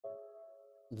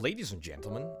Ladies and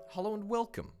gentlemen, hello and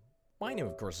welcome. My name,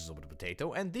 of course, is Open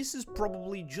Potato, and this is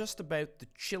probably just about the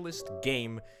chillest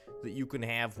game that you can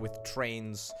have with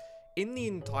trains in the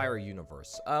entire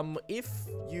universe. If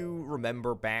you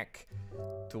remember back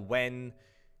to when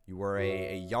you were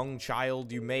a young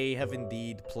child, you may have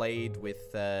indeed played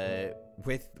with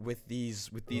these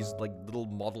like little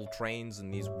model trains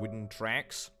and these wooden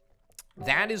tracks.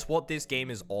 That is what this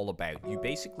game is all about. You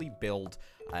basically build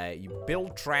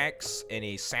tracks in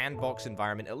a sandbox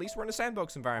environment. At least we're in a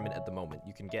sandbox environment at the moment.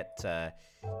 You can get a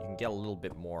little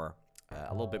bit more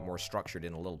structured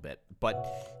in a little bit. But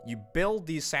you build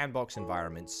these sandbox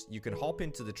environments. You can hop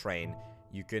into the train.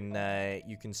 You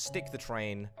can stick the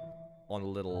train on a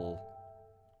little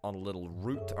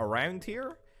route around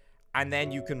here. And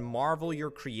then you can marvel your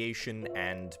creation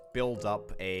and build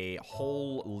up a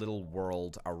whole little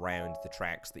world around the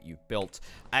tracks that you've built.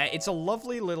 It's a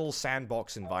lovely little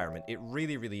sandbox environment. It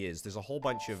really, really is. There's a whole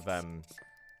bunch of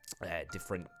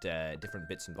different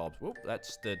bits and bobs. Whoop,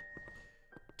 that's the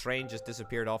train just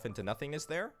disappeared off into nothingness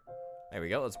there. There we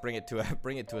go. Let's bring it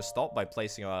to a stop by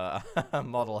placing a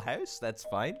model house. That's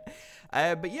fine.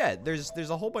 But yeah, there's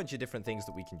a whole bunch of different things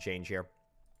that we can change here.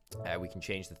 We can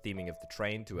change the theming of the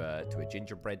train to a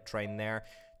gingerbread train there.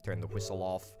 Turn the whistle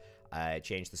off.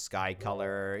 Change the sky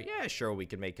color. Yeah, sure, we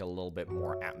can make it a little bit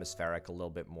more atmospheric, a little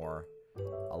bit more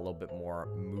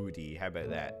moody. How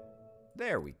about that?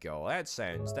 There we go. That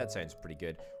sounds pretty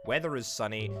good. Weather is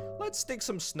sunny. Let's stick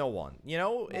some snow on. You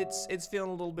know, it's feeling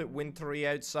a little bit wintry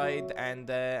outside, and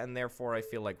therefore I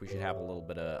feel like we should have a little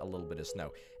bit of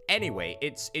snow. Anyway,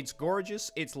 it's gorgeous.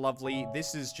 It's lovely.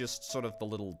 This is just sort of the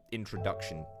little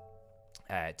introduction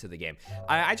to the game.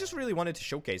 I just really wanted to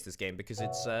showcase this game because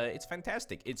it's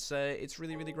fantastic. It's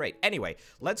really, really great. Anyway,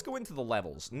 let's go into the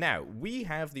levels. Now, we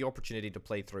have the opportunity to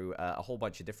play through a whole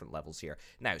bunch of different levels here.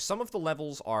 Now, some of the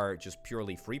levels are just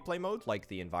purely free play mode, like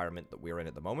the environment that we're in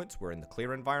at the moment. We're in the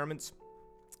clear environments.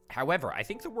 However, I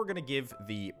think that we're going to give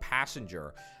the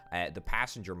passenger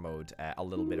mode a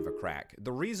little bit of a crack.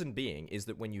 The reason being is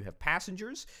that when you have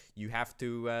passengers, you have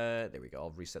to, there we go,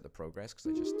 I'll reset the progress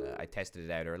because I tested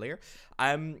it out earlier.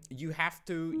 You have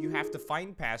to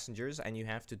find passengers and you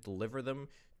have to deliver them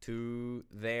to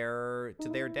their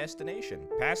destination.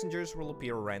 Passengers will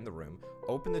appear around the room,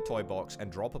 open the toy box, and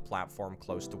drop a platform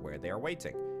close to where they are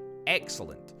waiting.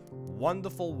 Excellent.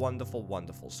 Wonderful, wonderful,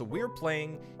 wonderful. So we're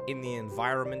playing in the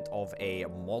environment of a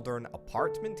modern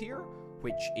apartment here,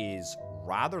 which is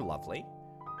rather lovely.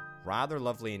 Rather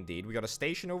lovely indeed. We got a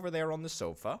station over there on the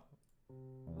sofa.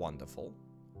 Wonderful.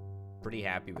 Pretty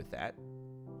happy with that.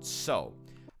 So,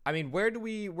 I mean, where do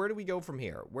we go from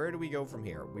here? Where do we go from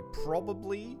here? We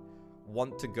probably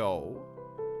want to go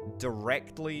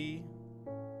directly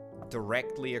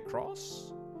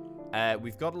across.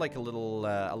 We've got like a little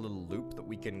loop that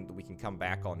we can come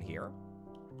back on here.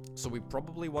 So we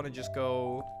probably want to just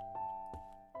go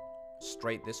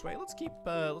straight this way. Let's keep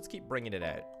bringing it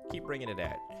out. Keep bringing it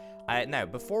out. Now,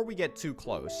 before we get too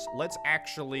close, let's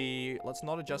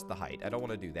not adjust the height. I don't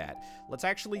want to do that. Let's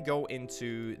actually go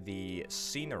into the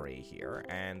scenery here,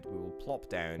 and we will plop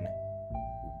down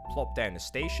the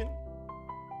station.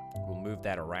 We'll move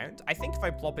that around. I think if I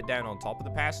plop it down on top of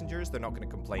the passengers, they're not going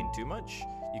to complain too much.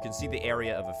 You can see the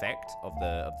area of effect of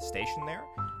the station there,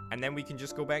 and then we can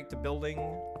just go back to building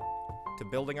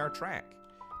our track.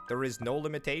 There is no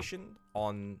limitation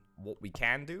on what we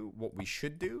can do, what we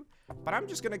should do, but I'm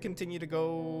just going to continue to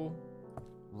go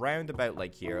roundabout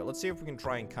like here. Let's see if we can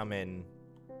try and come in.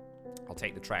 I'll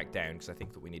take the track down because I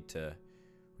think that we need to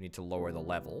lower the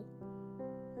level.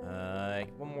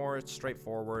 One more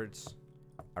straightforward.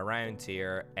 Around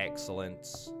here. Excellent.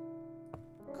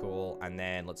 Cool. And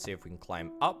then let's see if we can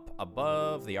climb up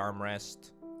above the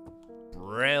armrest.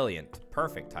 Brilliant.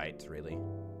 Perfect height, really.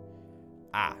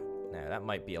 Ah, now that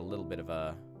might be a little bit of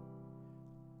a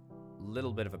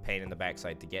pain in the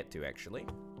backside to get to, actually.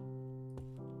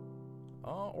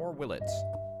 Oh, or will it?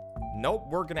 Nope,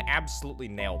 we're gonna absolutely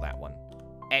nail that one.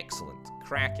 Excellent.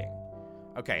 Cracking.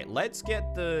 Okay, let's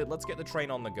get the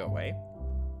train on the go, eh?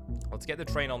 Let's get the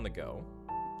train on the go.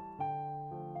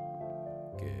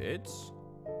 Good.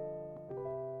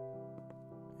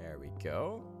 There we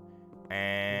go.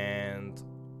 And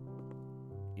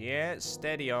yeah,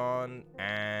 steady on,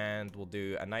 and we'll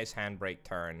do a nice handbrake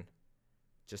turn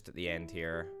just at the end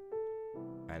here,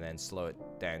 and then slow it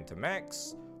down to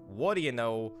max. What do you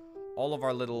know? All of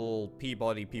our little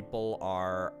Peabody people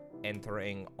are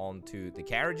entering onto the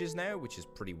carriages now, which is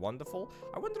pretty wonderful.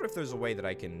 I wonder if there's a way that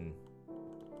I can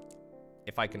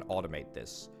automate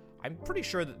this. I'm pretty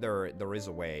sure that there is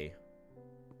a way.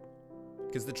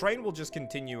 Because the train will just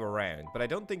continue around, but I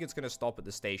don't think it's going to stop at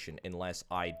the station unless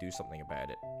I do something about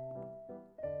it.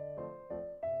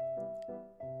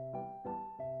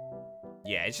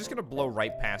 Yeah, it's just going to blow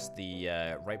right past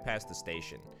the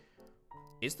station.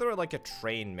 Is there like a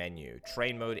train menu?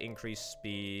 Train mode, increase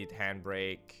speed,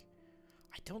 handbrake.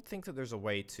 I don't think that there's a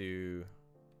way to...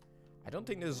 I don't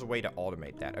think there's a way to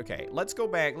automate that. Okay, let's go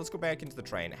back. Let's go back into the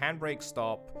train. Handbrake,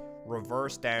 stop.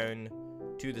 Reverse down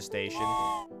to the station.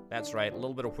 That's right. A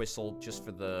little bit of whistle just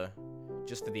for the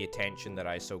attention that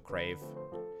I so crave.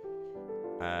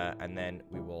 And then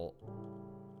we will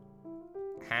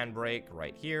handbrake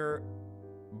right here.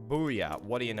 Booyah.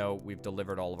 What do you know? We've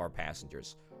delivered all of our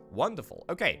passengers. Wonderful.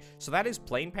 Okay, so that is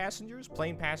plane passengers.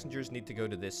 Plane passengers need to go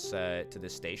to this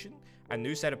station. A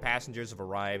new set of passengers have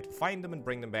arrived. Find them and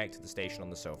bring them back to the station on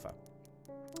the sofa.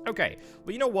 Okay,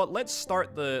 but you know what? Let's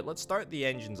start the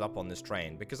engines up on this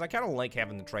train because I kind of like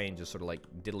having the train just sort of like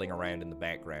diddling around in the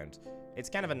background. It's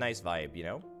kind of a nice vibe, you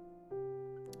know?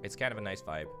 It's kind of a nice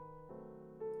vibe.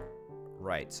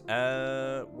 Right.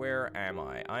 Where am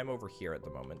I? I'm over here at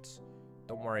the moment.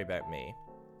 Don't worry about me.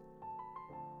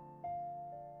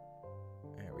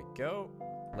 There we go.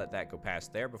 Let that go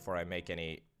past there before I make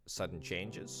any sudden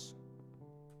changes.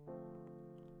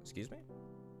 Excuse me?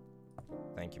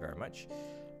 Thank you very much.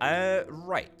 Right.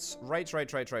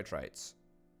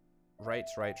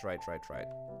 Right.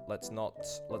 Let's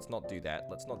not do that.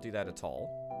 Let's not do that at all.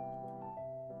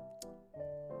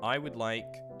 I would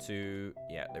like to...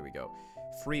 Yeah, there we go.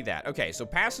 Free that. Okay, so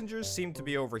passengers seem to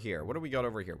be over here. What do we got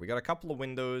over here? We got a couple of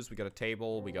windows. We got a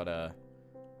table. We got a...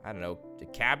 I don't know, a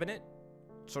cabinet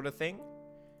sort of thing.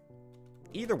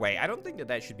 Either way, I don't think that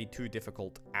that should be too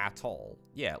difficult at all.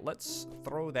 Yeah, let's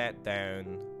throw that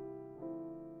down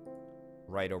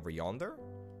right over yonder.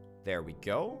 There we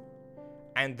go.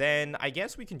 And then I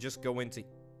guess we can just go into...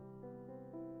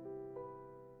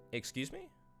 Excuse me?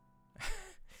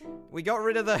 We got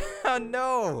rid of the... Oh,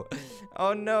 no.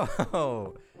 Oh, no.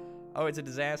 Oh, it's a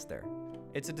disaster.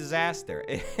 It's a disaster.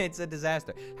 It's a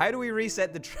disaster. How do we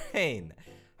reset the train?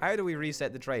 How do we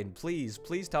reset the train? Please,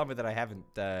 please tell me that I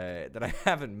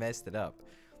haven't messed it up.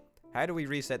 How do we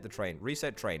reset the train?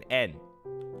 Reset train. N.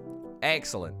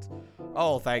 Excellent.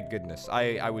 Oh, thank goodness.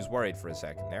 I was worried for a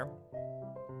second there.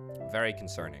 Very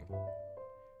concerning.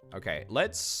 Okay,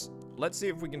 let's see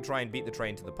if we can try and beat the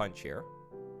train to the punch here.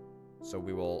 So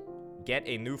we will get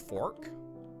a new fork.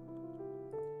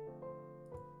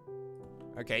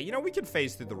 Okay, you know, we can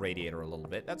phase through the radiator a little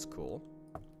bit. That's cool.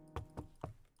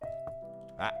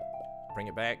 Ah, bring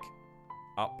it back.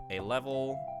 Up a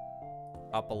level.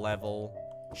 Up a level.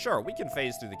 Sure, we can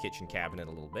phase through the kitchen cabinet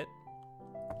a little bit.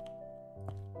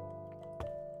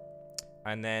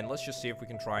 And then let's just see if we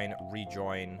can try and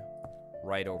rejoin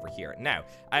right over here. Now,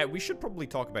 we should probably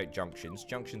talk about junctions.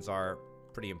 Junctions are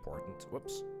pretty important.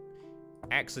 Whoops.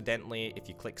 Accidentally, if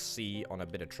you click C on a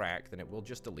bit of track, then it will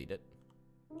just delete it.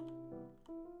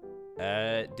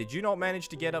 Did you not manage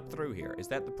to get up through here? Is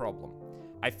that the problem?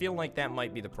 I feel like that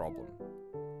might be the problem.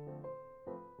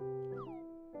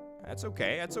 That's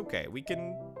okay, that's okay. We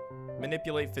can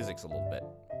manipulate physics a little bit.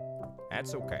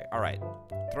 That's okay. Alright.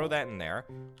 Throw that in there.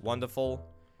 Wonderful.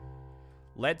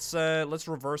 Let's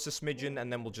reverse a smidgen,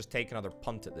 and then we'll just take another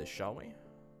punt at this, shall we?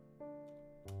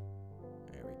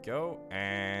 There we go.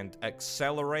 And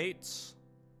accelerate.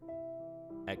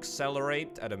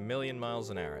 Accelerate at 1,000,000 miles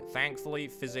an hour. Thankfully,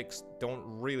 physics don't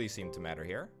really seem to matter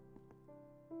here.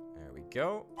 There we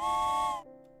go.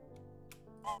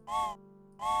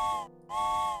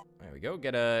 There we go.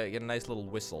 Get a nice little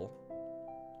whistle.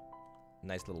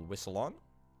 Nice little whistle on.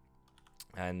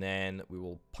 And then we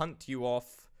will punt you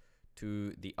off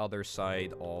to the other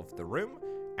side of the room.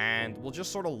 And we'll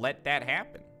just sort of let that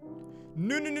happen.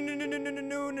 No, no, no, no, no, no, no,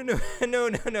 no, no, no, no,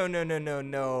 no, no, no, no, no,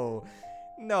 no.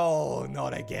 No,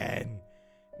 not again.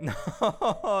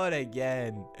 Not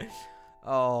again.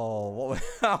 Oh, what,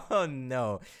 oh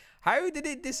no. How did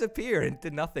it disappear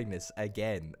into nothingness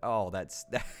again? Oh, that's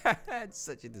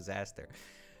such a disaster.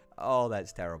 Oh,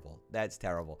 that's terrible. That's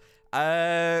terrible.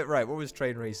 Right, what was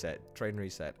train reset? Train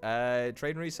reset.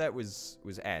 Train reset was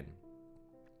N.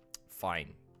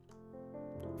 Fine.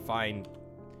 Fine.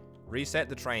 Reset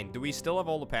the train. Do we still have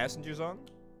all the passengers on?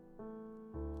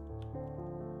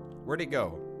 Where'd it go?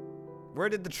 Where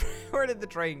did the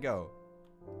train go?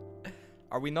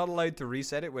 Are we not allowed to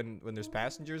reset it when there's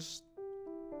passengers?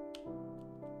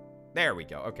 There we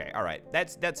go. Okay, all right.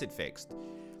 That's it fixed.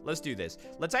 Let's do this.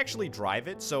 Let's actually drive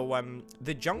it. So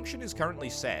the junction is currently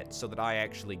set so that I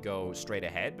actually go straight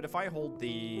ahead. But if I hold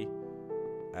the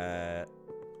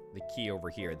key over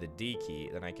here, the D key,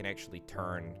 then I can actually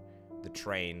turn the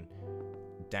train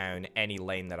down any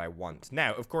lane that I want.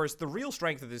 Now, of course, the real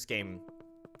strength of this game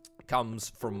comes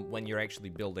from when you're actually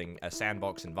building a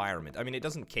sandbox environment. I mean, it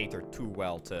doesn't cater too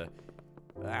well to...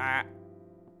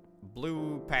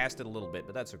 blew past it a little bit,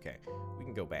 but that's okay. We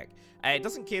can go back. It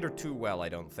doesn't cater too well, I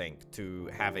don't think, to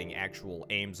having actual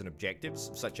aims and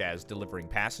objectives, such as delivering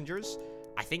passengers.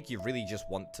 I think you really just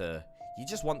want to... You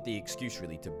just want the excuse,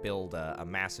 really, to build a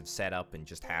massive setup and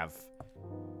just have...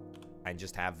 And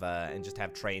just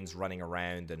have trains running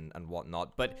around and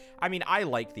whatnot. But, I mean, I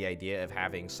like the idea of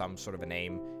having some sort of an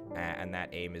aim, and that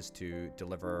aim is to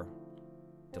deliver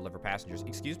passengers.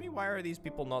 Excuse me, why are these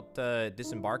people not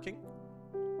disembarking?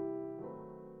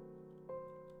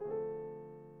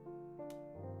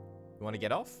 You want to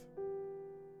get off?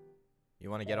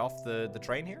 You want to get off the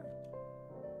train here?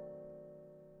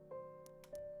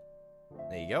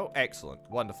 There you go. Excellent.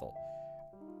 Wonderful.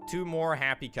 2 more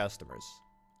happy customers.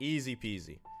 Easy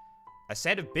peasy. A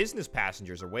set of business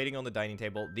passengers are waiting on the dining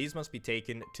table. These must be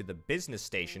taken to the business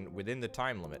station within the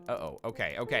time limit. Uh-oh.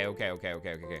 Okay.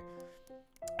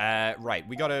 Right.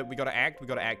 We gotta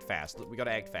act fast. We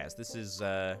gotta act fast. This is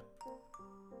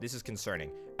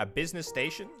concerning. A business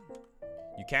station?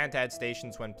 You can't add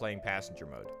stations when playing passenger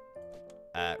mode.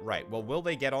 Right. Well, will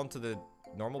they get onto the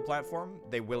normal platform?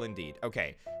 They will indeed.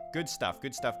 Okay. Good stuff.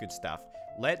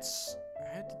 Let's...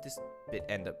 How did this bit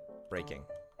end up breaking?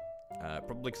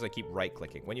 Probably because I keep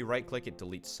right-clicking. When you right-click, it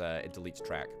deletes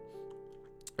track.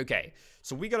 Okay,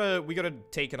 so we gotta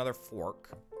take another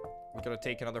fork. We gotta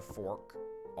take another fork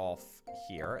off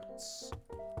here.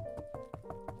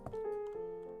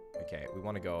 Okay, we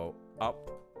want to go up,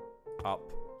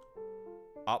 up,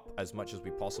 up as much as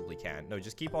we possibly can. No,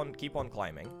 just keep on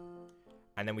climbing,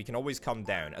 and then we can always come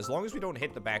down as long as we don't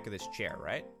hit the back of this chair,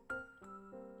 right?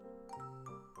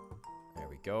 There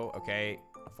we go. Okay,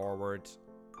 forward.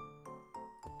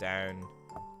 Down,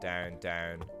 down,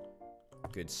 down.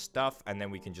 Good stuff. And then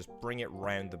we can just bring it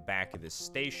round the back of this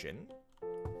station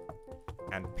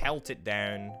and pelt it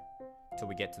down till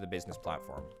we get to the business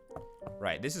platform.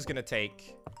 Right, this is gonna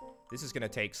take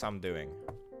some doing.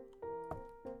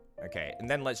 Okay, and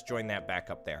then let's join that back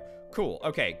up there. Cool.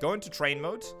 Okay, go into train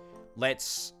mode.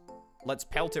 Let's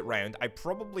pelt it round. I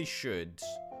probably should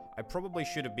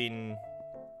have been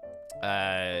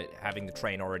having the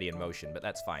train already in motion, but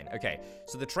that's fine. Okay,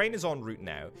 so the train is en route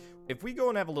now. If we go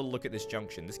and have a little look at this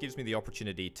junction, this gives me the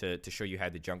opportunity to show you how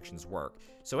the junctions work.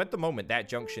 So at the moment, that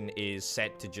junction is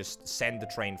set to just send the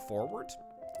train forward,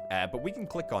 but we can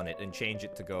click on it and change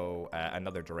it to go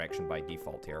another direction by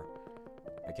default here.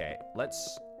 Okay,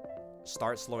 let's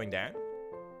start slowing down.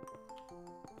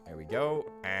 There we go,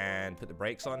 and put the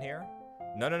brakes on here.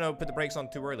 No, put the brakes on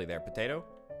too early there, potato.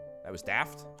 That was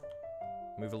daft.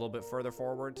 Move a little bit further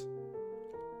forward.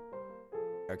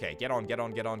 Okay, get on.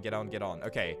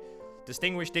 Okay,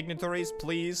 distinguished dignitaries,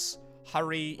 please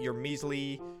hurry your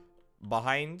measly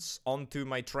behinds onto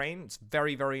my train. It's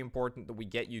very, very important that we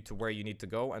get you to where you need to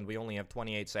go, and we only have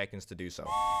 28 seconds to do so.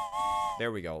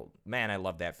 There we go. Man, I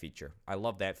love that feature.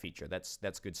 That's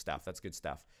good stuff.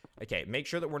 Okay, make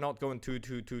sure that we're not going too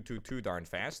darn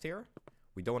fast here.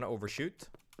 We don't want to overshoot.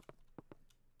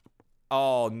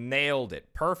 Oh, nailed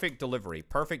it. Perfect delivery.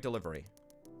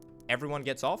 Everyone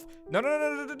gets off? No.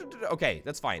 Okay,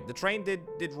 that's fine. The train did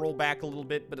roll back a little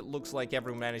bit, but it looks like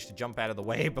everyone managed to jump out of the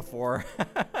way before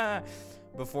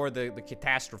the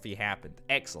catastrophe happened.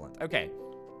 Excellent. Okay.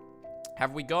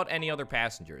 Have we got any other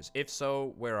passengers? If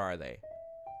so, where are they?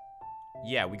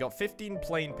 Yeah, we got 15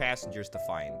 plane passengers to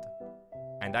find.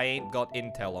 And I ain't got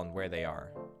intel on where they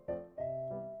are.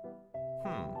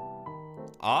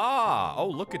 Ah, oh,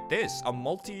 look at this. A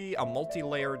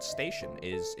multi-layered station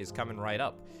is coming right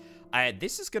up.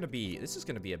 This is gonna be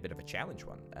a bit of a challenging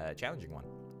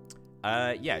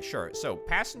one. Yeah, sure. So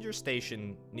passenger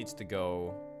station needs to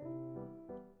go.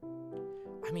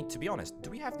 I mean, to be honest,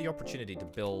 do we have the opportunity to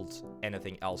build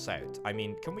anything else out? I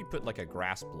mean, can we put like a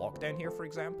grass block down here, for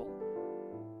example?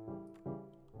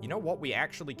 You know what? We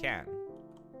actually can.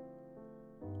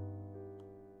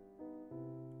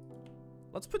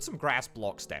 Let's put some grass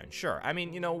blocks down, sure. I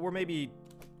mean, you know, we're maybe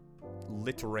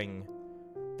littering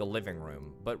the living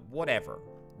room, but whatever.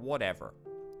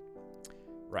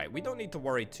 Right, we don't need to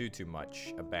worry too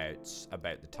much about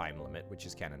the time limit, which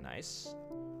is kind of nice.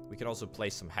 We can also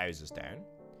place some houses down.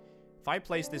 If I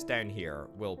place this down here,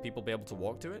 will people be able to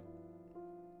walk to it?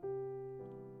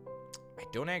 I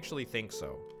don't actually think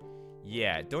so.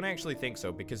 Yeah, don't actually think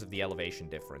so because of the elevation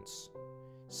difference.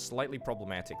 Slightly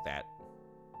problematic, that.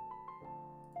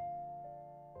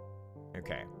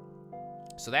 Okay,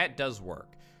 so that does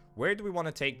work. Where do we want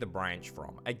to take the branch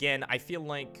from? Again, I feel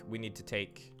like we need to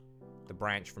take the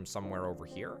branch from somewhere over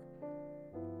here.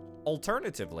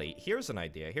 Alternatively, here's an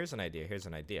idea.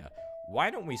 Why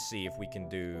don't we see if we can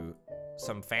do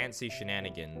some fancy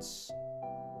shenanigans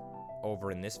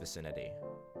over in this vicinity?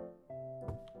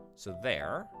 So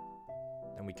there.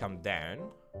 Then we come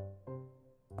down.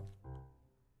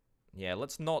 Yeah,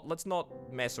 let's not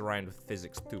mess around with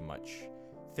physics too much.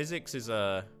 Physics is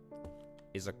a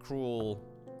cruel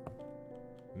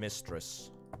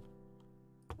mistress.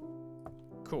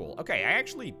 Cool. Okay, I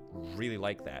actually really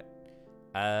like that.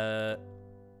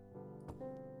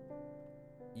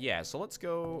 Yeah, so let's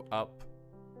go up.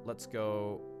 Let's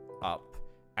go up.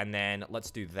 And then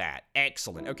let's do that.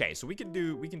 Excellent. Okay, so we can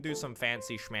do some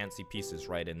fancy schmancy pieces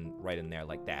right in there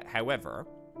like that. However,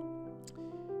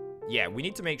 yeah, we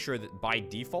need to make sure that by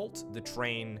default the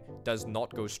train does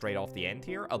not go straight off the end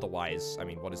here. Otherwise, I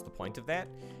mean, what is the point of that?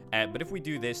 But if we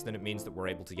do this, then it means that we're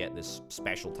able to get this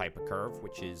special type of curve,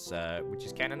 which is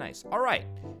kind of nice. All right,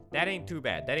 that ain't too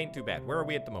bad. Where are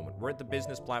we at the moment? We're at the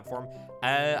business platform.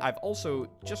 I've also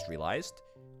just realized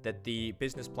that the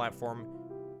business platform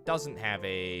doesn't have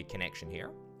a connection here,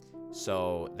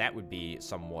 so that would be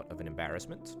somewhat of an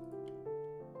embarrassment.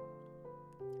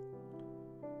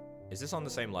 Is this on the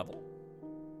same level?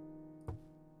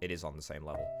 It is on the same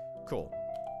level. Cool.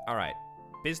 All right.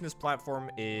 Business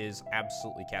platform is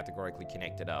absolutely categorically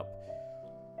connected up.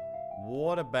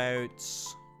 What about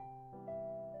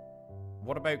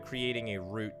creating a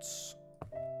route?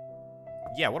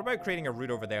 Yeah, what about creating a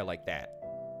route over there like that?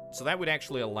 So that would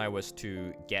actually allow us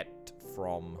to get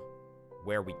from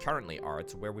where we currently are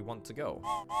to where we want to go.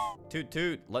 Toot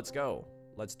toot, let's go.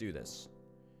 Let's do this.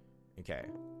 Okay.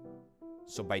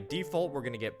 So by default, we're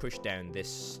gonna get pushed down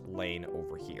this lane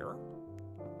over here.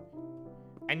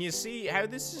 And you see how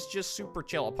this is just super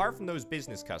chill, apart from those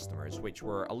business customers, which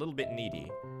were a little bit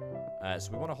needy.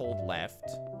 So we want to hold left,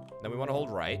 then we want to hold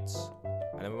right,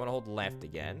 and then we want to hold left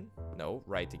again. No,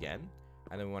 right again.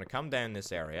 And then we want to come down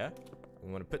this area.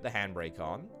 We want to put the handbrake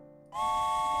on.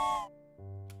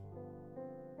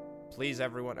 Please,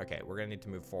 everyone. Okay, we're gonna need to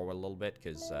move forward a little bit,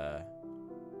 because,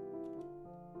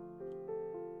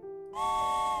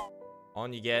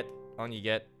 on you get.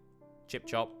 Chip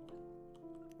chop.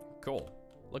 Cool.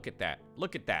 Look at that.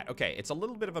 Look at that. Okay, it's a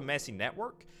little bit of a messy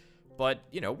network, but,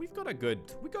 you know, we've got a good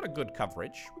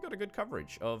coverage. We got a good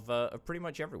coverage of pretty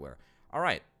much everywhere. All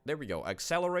right, there we go.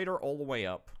 Accelerator all the way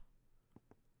up.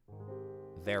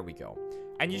 There we go.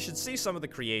 And you should see some of the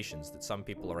creations that some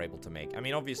people are able to make. I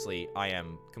mean, obviously, I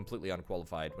am completely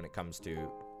unqualified when it comes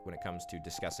to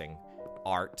discussing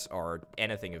art or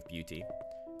anything of beauty.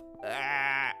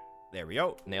 There we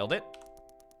go. Nailed it.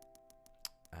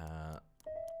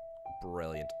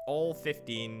 Brilliant. All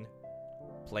 15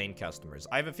 plain customers.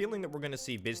 I have a feeling that we're going to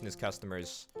see business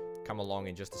customers come along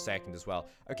in just a second as well.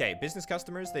 Okay, business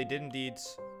customers, they did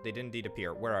indeed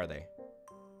appear. Where are they?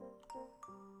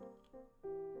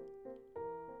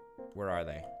 Where are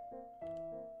they?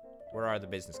 Where are the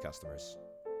business customers?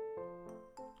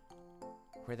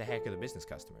 Where the heck are the business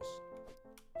customers?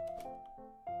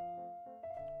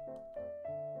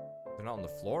 They're not on the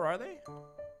floor, are they?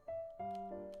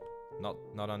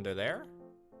 Not under there?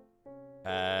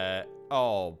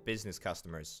 Oh, business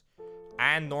customers.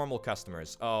 And normal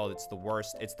customers. Oh, it's the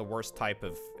worst type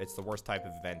of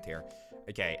event here.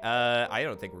 Okay, I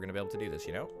don't think we're gonna be able to do this,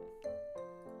 you know?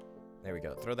 There we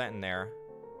go. Throw that in there.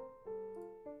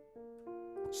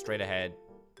 Straight ahead.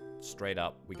 Straight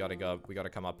up. We gotta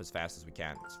come up as fast as we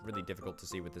can. It's really difficult to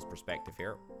see with this perspective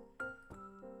here.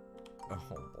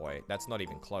 Oh boy, that's not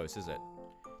even close, is it?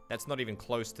 That's not even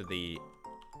close to the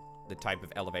type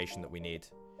of elevation that we need.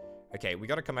 Okay, we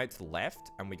gotta come out to the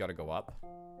left, and we gotta go up.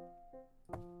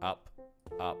 Up,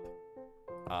 up,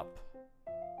 up.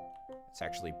 It's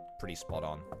actually pretty spot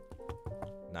on.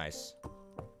 Nice.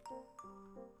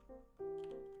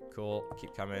 Cool,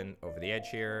 keep coming over the edge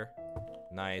here.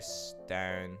 Nice,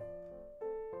 down.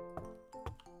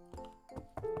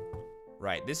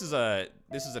 Right, this is a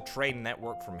train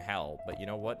network from hell, but you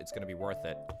know what? It's gonna be worth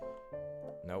it.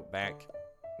 Nope, back.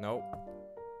 Nope.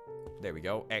 There we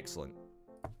go. Excellent.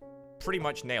 Pretty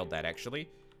much nailed that, actually.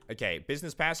 Okay,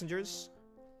 business passengers.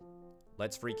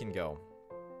 Let's freaking go.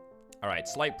 Alright,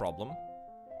 slight problem.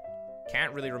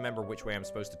 Can't really remember which way I'm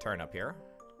supposed to turn up here.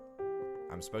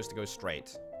 I'm supposed to go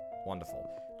straight. Wonderful.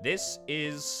 This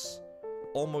is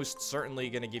almost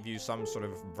certainly going to give you some sort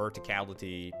of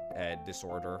verticality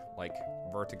disorder, like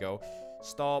vertigo.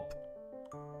 Stop.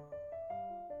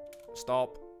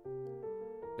 Stop.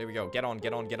 There we go. Get on,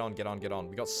 get on, get on, get on, get on.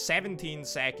 We got 17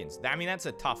 seconds. I mean, that's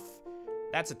a tough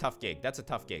gig. That's a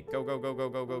tough gig. Go, go, go, go,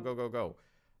 go, go, go, go, go.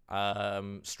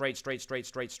 Straight, straight, straight,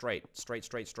 straight, straight. Straight,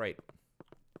 straight, straight.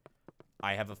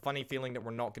 I have a funny feeling that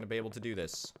we're not going to be able to do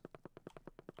this.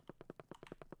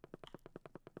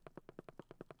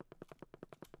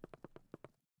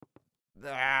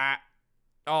 Ah.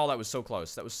 Oh, that was so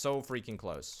close. That was so freaking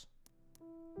close.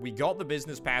 We got the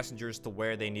business passengers to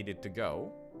where they needed to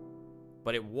go,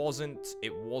 but it wasn't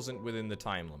within the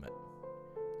time limit.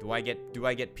 Do I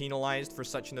get penalized for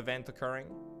such an event occurring?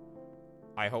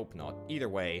 I hope not. Either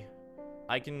way,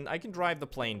 I can drive the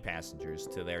plane passengers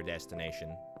to their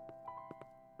destination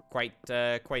quite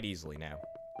easily now.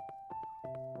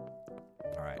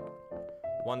 All right.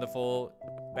 Wonderful.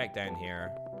 Back down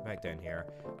here. Back down here.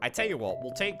 I tell you what,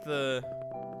 we'll take the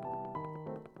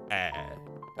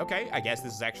okay, I guess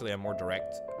this is actually a more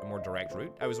direct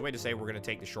route. I was way to say we're gonna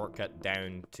take the shortcut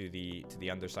down to the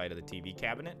underside of the TV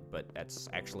cabinet, but that's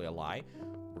actually a lie.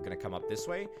 We're gonna come up this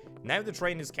way. Now the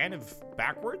train is kind of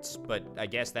backwards, but I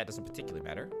guess that doesn't particularly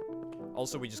matter.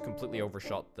 Also, we just completely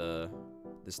overshot the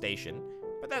station,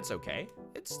 but that's okay.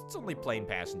 It's only plane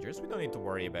passengers. We don't need to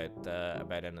worry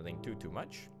about anything too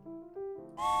much.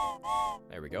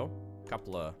 There we go.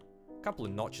 Couple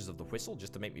of notches of the whistle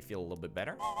just to make me feel a little bit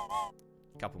better.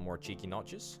 Couple more cheeky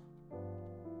notches.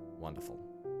 Wonderful.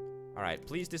 All right,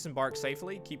 please disembark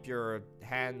safely. Keep your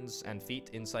hands and feet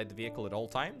inside the vehicle at all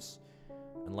times,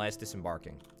 unless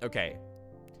disembarking. Okay.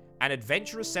 An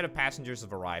adventurous set of passengers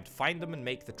have arrived. Find them and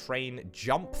make the train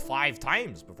jump 5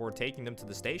 times before taking them to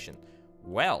the station.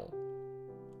 Well,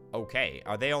 okay.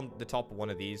 Are they on the top of one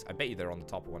of these? I bet you they're on the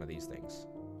top of one of these things.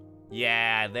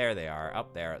 Yeah, there they are,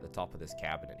 up there at the top of this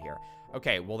cabinet here.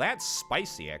 Okay, well that's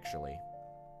spicy, actually.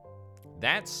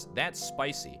 That's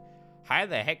spicy. How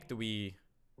the heck do we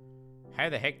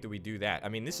do that? I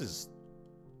mean, this is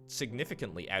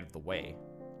significantly out of the way.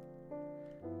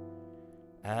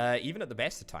 Even at the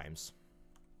best of times.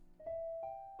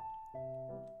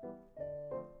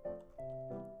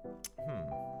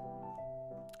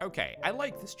 Okay, I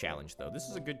like this challenge though. This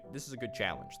is a good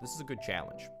challenge. This is a good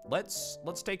challenge. Let's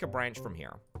take a branch from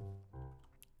here.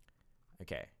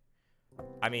 Okay.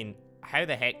 I mean, how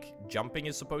the heck jumping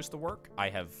is supposed to work? I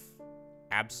have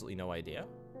absolutely no idea.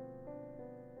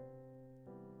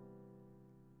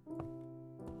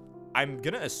 I'm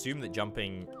gonna assume that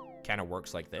jumping kind of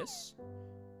works like this.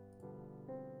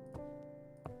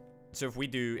 So if we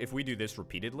do this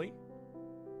repeatedly,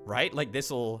 right? Like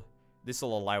this'll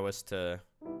allow us to.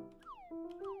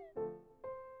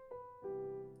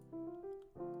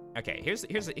 Okay, here's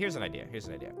an idea. Here's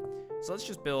an idea. So let's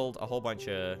just build a whole bunch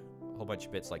of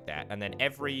bits like that, and then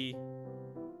every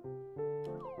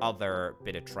other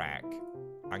bit of track,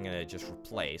 I'm gonna just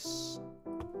replace.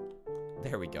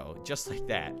 There we go, just like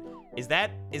that. Is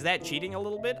that cheating a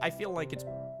little bit? I feel like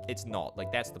it's not.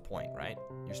 Like that's the point, right?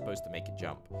 You're supposed to make it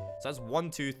jump. So that's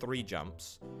 1, 2, 3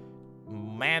 jumps.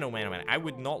 Man, oh man, oh man. I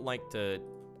would not like to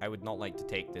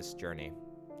take this journey.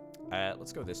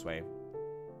 Let's go this way.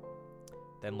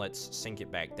 Then let's sink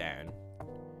it back down.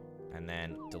 And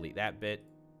then delete that bit.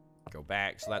 Go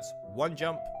back. So that's 1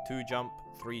 jump, 2 jump,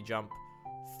 3 jump,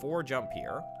 4 jump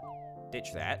here.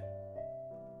 Ditch that.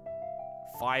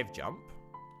 5 jump.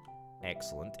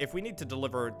 Excellent. If we need to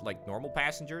deliver, like, normal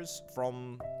passengers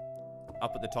from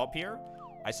up at the top here,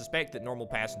 I suspect that normal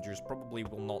passengers probably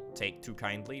will not take too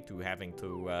kindly to having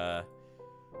to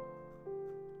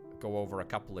go over a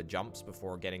couple of jumps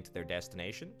before getting to their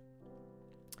destination.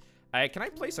 Can I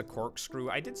place a corkscrew?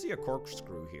 I did see a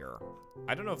corkscrew here.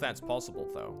 I don't know if that's possible,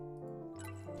 though.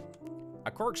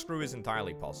 A corkscrew is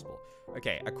entirely possible.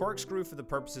 Okay, a corkscrew for the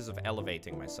purposes of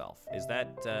elevating myself. Is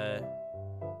that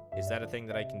a thing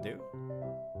that I can do?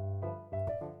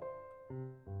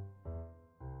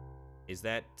 Is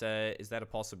that a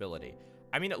possibility?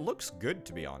 I mean, it looks good,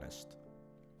 to be honest.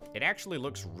 It actually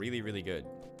looks really, really good.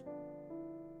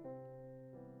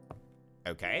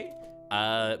 Okay.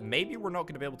 Maybe we're not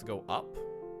going to be able to go up,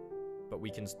 but we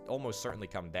can almost certainly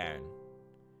come down.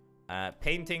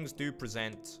 Paintings do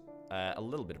present a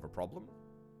little bit of a problem,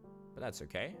 but that's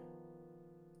okay.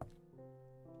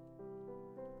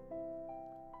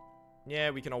 Yeah,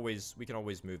 we can always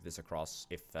move this across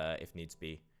if needs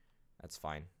be. That's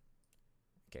fine.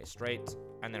 Okay, straight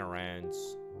and then around.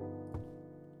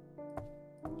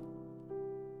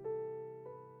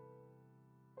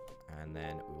 And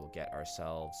then we will get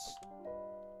ourselves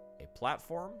a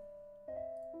platform.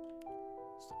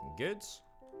 It's looking good.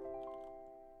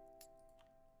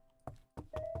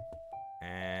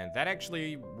 And that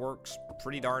actually works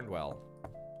pretty darn well.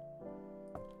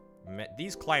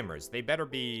 These climbers, they better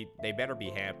be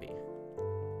happy.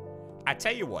 I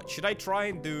tell you what, should I try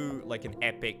and do like an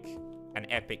epic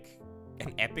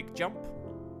jump?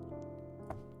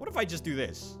 What if I just do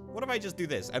this? What if I just do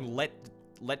this and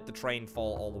let the train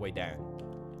fall all the way down?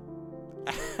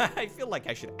 I feel like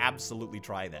I should absolutely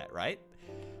try that, right?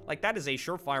 Like, that is a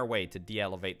surefire way to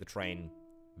de-elevate the train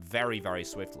very, very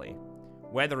swiftly.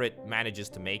 Whether it manages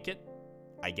to make it,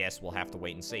 I guess we'll have to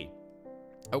wait and see.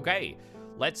 Okay,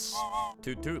 let's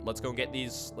toot toot. Let's go and get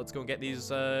these. Let's go and get these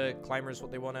climbers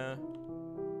what they wanna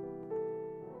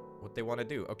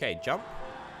do. Okay, jump.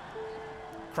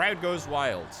 Crowd goes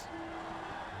wild.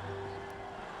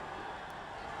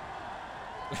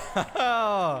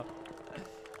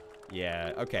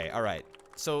 Yeah. Okay. All right.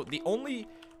 So the only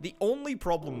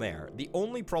problem there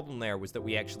was that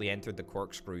we actually entered the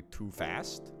corkscrew too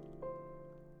fast.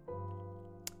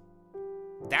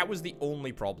 That was the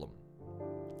only problem.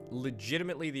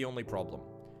 Legitimately the only problem.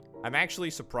 I'm actually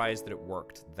surprised that it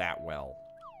worked that well.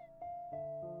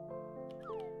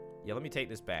 Yeah, let me take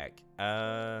this back.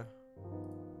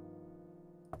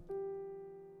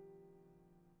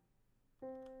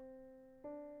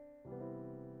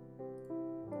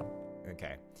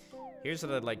 Okay. Here's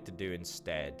what I'd like to do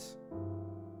instead.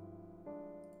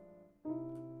 I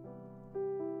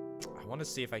want to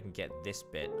see if I can get this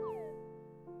bit.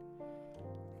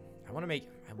 I want to make...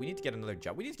 We need to get another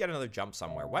jump. We need to get another jump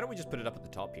somewhere. Why don't we just put it up at the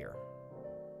top here?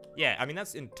 Yeah, I mean,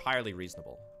 that's entirely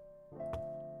reasonable.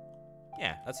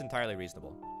 Yeah, that's entirely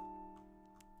reasonable.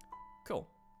 Cool.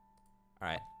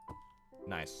 Alright.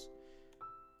 Nice.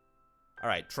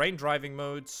 Alright, train driving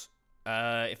modes.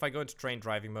 If I go into train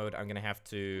driving mode, I'm gonna have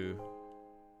to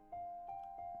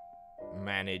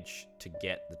manage to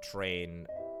get the train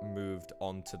moved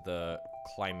onto the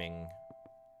climbing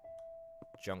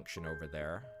junction over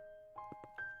there.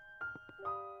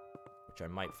 Which I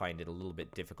might find it a little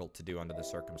bit difficult to do under the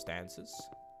circumstances.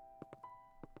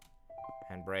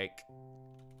 Handbrake.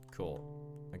 Cool.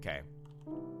 Okay.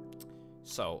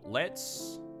 So,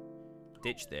 let's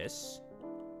ditch this.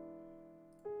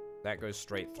 That goes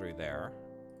straight through there.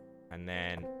 And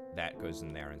then that goes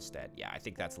in there instead. Yeah, I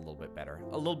think that's a little bit better.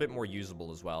 A little bit more usable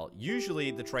as well.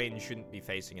 Usually, the train shouldn't be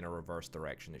facing in a reverse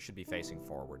direction. It should be facing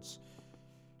forwards.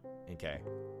 Okay.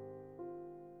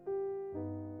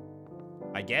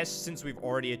 I guess since we've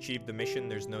already achieved the mission,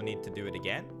 there's no need to do it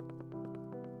again.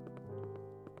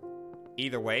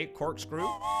 Either way, corkscrew,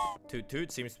 toot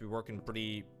toot, seems to be working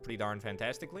pretty darn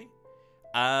fantastically.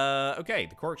 Okay,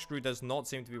 the corkscrew does not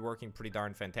seem to be working pretty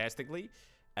darn fantastically.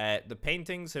 The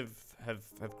paintings have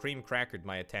cream crackered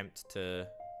my attempt to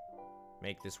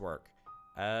make this work.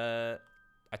 I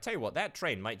tell you what, that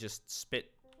train might just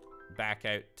spit back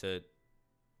out to...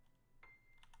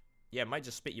 Yeah, it might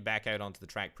just spit you back out onto the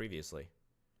track previously.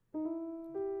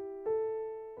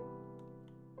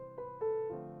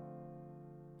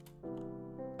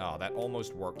 Oh, that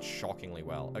almost worked shockingly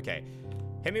well. Okay,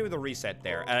 hit me with a reset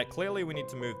there. Clearly we need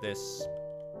to move this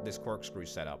corkscrew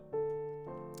setup.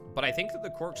 But I think that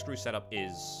the corkscrew setup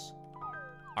is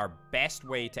our best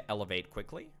way to elevate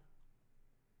quickly.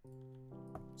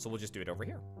 So we'll just do it over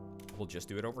here. We'll just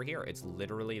do it over here. It's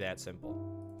literally that simple.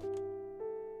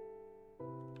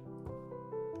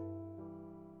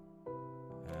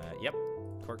 Yep.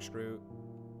 Corkscrew.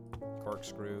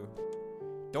 Corkscrew.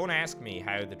 Don't ask me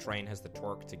how the train has the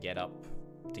torque to get up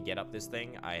this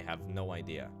thing. I have no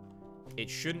idea. It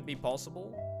shouldn't be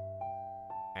possible,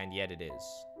 and yet it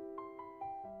is.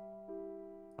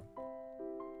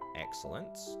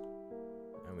 Excellent.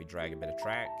 And we drag a bit of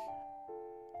track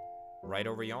right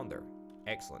over yonder.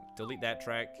 Excellent. Delete that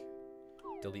track.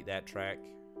 Delete that track.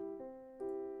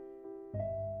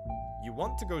 You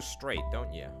want to go straight,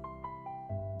 don't you?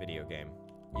 Video game.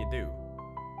 You do.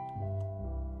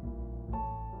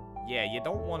 Yeah, you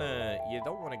don't wanna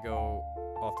go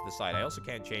off to the side. I also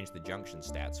can't change the junction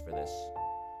stats for this.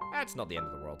 That's not the end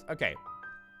of the world. Okay.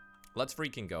 Let's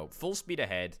freaking go. Full speed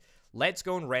ahead. Let's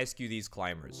go and rescue these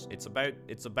climbers. It's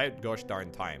about gosh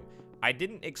darn time. I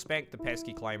didn't expect the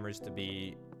pesky climbers to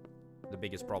be the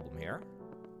biggest problem here.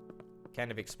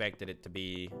 Kind of expected it to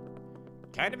be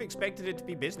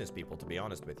business people, to be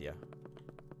honest with you.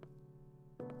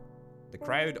 The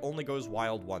crowd only goes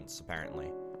wild once,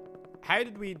 apparently. How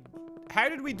did we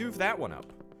doof that one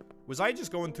up? Was I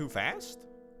just going too fast?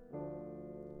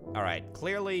 Alright,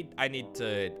 clearly I need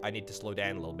to slow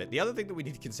down a little bit. The other thing that we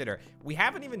need to consider, we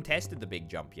haven't even tested the big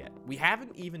jump yet. We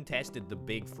haven't even tested the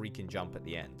big freaking jump at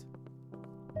the end.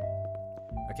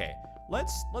 Okay,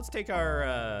 let's take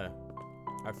our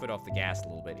foot off the gas a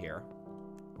little bit here.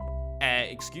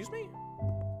 Excuse me?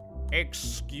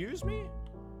 Excuse me?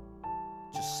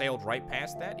 Just sailed right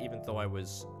past that, even though I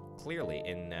was clearly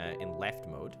in left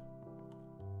mode.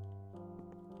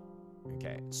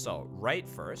 Okay, so right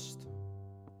first.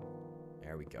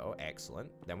 There we go, excellent.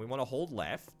 Then we want to hold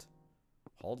left.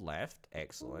 Hold left,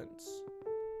 excellent.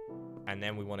 And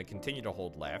then we want to continue to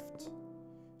hold left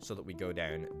so that we go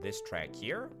down this track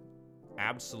here.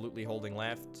 Absolutely holding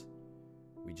left.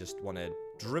 We just want to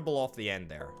dribble off the end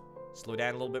there. Slow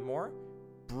down a little bit more.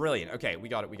 Brilliant. Okay, we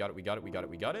got it, we got it, we got it, we got it,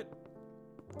 we got it.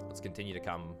 Let's continue to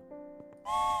come.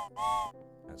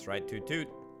 That's right, toot toot.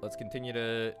 Let's continue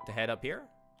to head up here.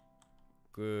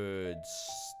 Good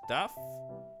stuff.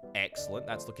 Excellent,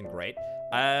 that's looking great.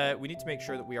 We need to make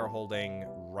sure that we are holding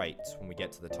right when we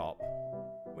get to the top.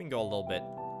 We can go a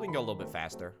little bit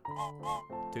faster.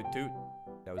 Toot toot.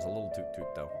 That was a little toot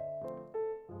toot though.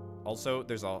 Also,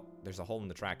 there's a hole in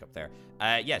the track up there.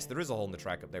 Yes, there is a hole in the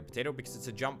track up there, Potato, because it's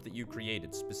a jump that you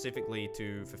created specifically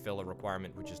to fulfill a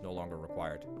requirement which is no longer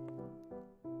required.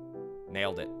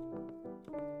 Nailed it.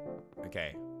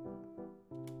 Okay.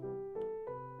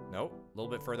 Nope, a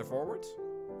little bit further forward.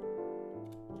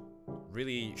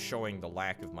 Really showing the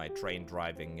lack of my train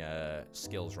driving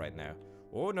skills right now.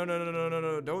 Oh, no, no, no, no, no,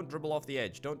 no, don't dribble off the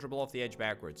edge. Don't dribble off the edge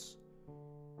backwards.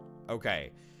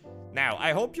 Okay. Now,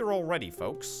 I hope you're all ready,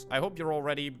 folks. I hope you're all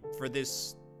ready for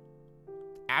this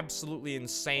absolutely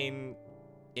insane,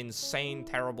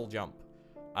 terrible jump.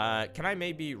 Can I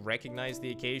maybe recognize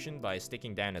the occasion by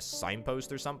sticking down a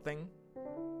signpost or something?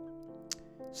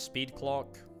 Speed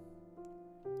clock.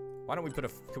 Why don't we put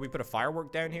can we put a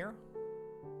firework down here?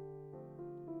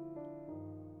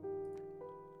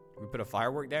 Can we put a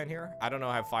firework down here? I don't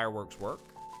know how fireworks work.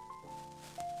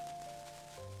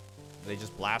 Do they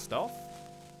just blast off?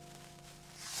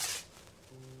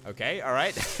 Okay,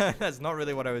 alright. That's not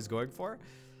really what I was going for.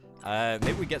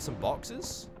 Maybe we get some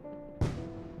boxes?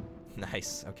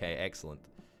 Nice. Okay, excellent.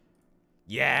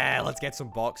 Yeah, let's get some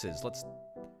boxes. Let's...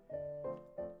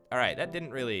 Alright, that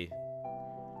didn't really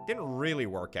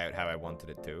work out how I wanted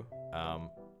it to.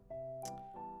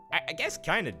 I guess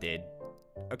kind of did.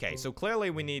 Okay, so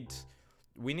clearly we need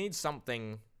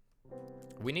something...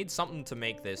 We need something to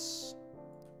make this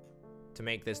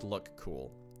look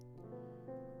cool.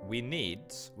 We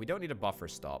don't need a buffer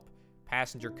stop.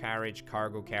 Passenger carriage,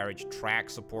 cargo carriage, track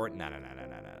support. No.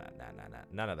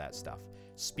 None of that stuff.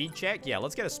 Speed check? Yeah,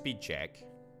 let's get a speed check.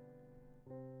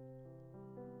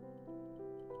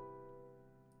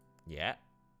 Yeah.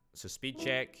 So speed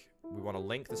check. We want to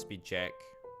link the speed check.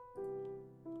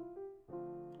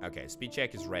 Okay, speed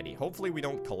check is ready. Hopefully we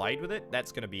don't collide with it.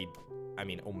 That's going to be, I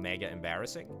mean, omega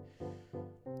embarrassing.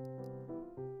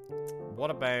 What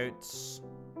about...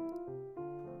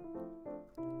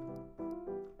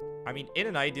 I mean, in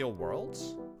an ideal world,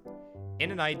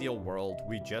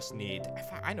 we just need...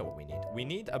 I know what we need. We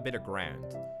need a bit of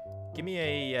ground. Give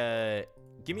me a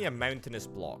mountainous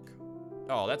block.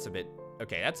 Oh, that's a bit...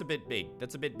 Okay, that's a bit big.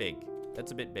 That's a bit big.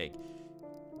 That's a bit big.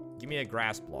 Give me a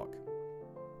grass block.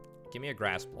 Give me a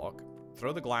grass block.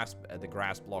 Throw the grass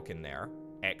block in there.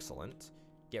 Excellent.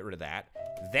 Get rid of that.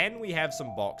 Then we have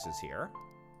some boxes here.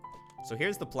 So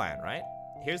here's the plan, right?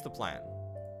 Here's the plan.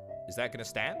 Is that gonna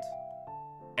stand?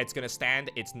 It's gonna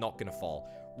stand. It's not gonna fall.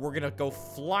 We're gonna go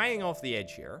flying off the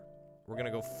edge here. We're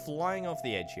gonna go flying off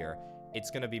the edge here.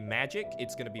 It's gonna be magic.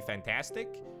 It's gonna be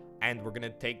fantastic. And we're gonna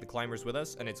take the climbers with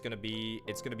us, and it's gonna be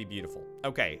beautiful.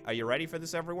 Okay, are you ready for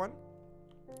this, everyone?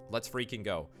 Let's freaking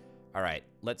go. All right,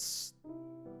 let's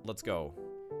go.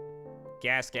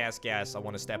 Gas, gas, gas. I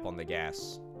want to step on the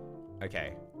gas.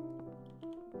 Okay.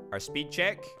 Our speed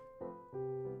check.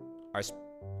 Our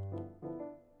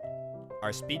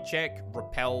speed check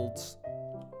repelled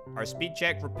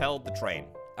the train.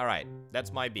 All right,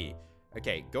 that's my B.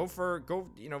 Okay,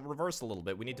 reverse a little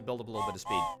bit. We need to build up a little bit of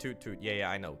speed. Toot toot. Yeah,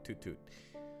 I know. Toot toot.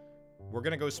 We're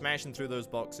gonna go smashing through those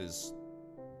boxes.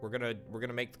 We're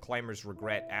gonna make the climbers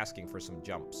regret asking for some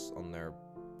jumps on the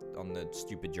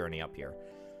stupid journey up here.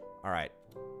 All right,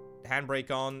 handbrake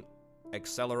on,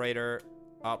 accelerator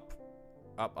up,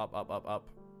 up, up, up, up, up.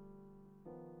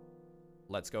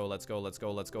 Let's go, let's go, let's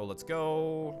go, let's go, let's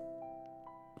go.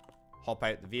 Hop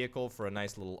out the vehicle for a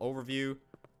nice little overview.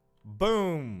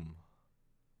 Boom!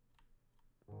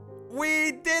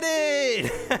 We did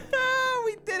it!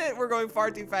 We did it! We're going far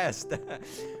too fast.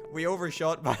 We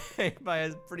overshot by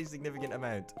a pretty significant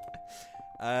amount.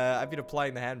 I've been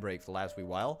applying the handbrake for the last wee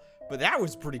while, but that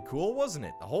was pretty cool, wasn't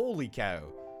it? Holy cow.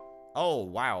 Oh,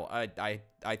 wow. I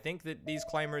think that these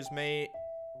climbers may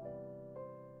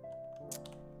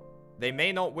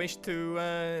not wish to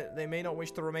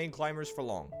remain climbers for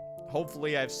long.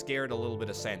 Hopefully I've scared a little bit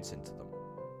of sense into them.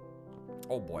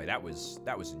 Oh boy, that was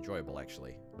enjoyable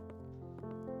actually.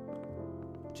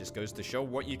 Just goes to show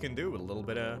what you can do with a little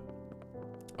bit of...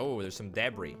 Oh, there's some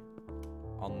debris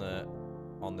on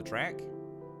the track.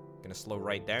 Gonna slow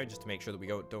right down just to make sure that we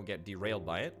don't get derailed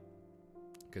by it,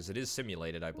 because it is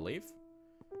simulated, I believe.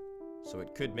 So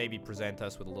it could maybe present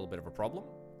us with a little bit of a problem.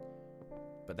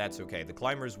 But that's okay. The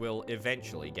climbers will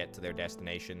eventually get to their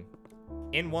destination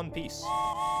in one piece.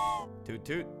 Toot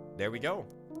toot. There we go.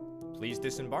 Please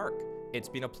disembark. It's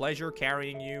been a pleasure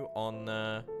carrying you on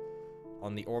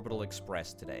the Orbital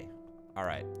Express today.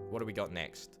 Alright, what do we got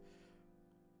next?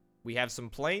 We have some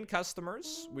plain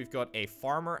customers. We've got a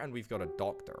farmer and we've got a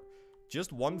doctor.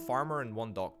 Just one farmer and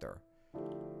one doctor.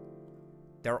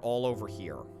 They're all over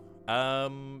here.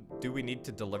 Do we need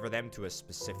to deliver them to a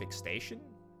specific station?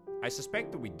 I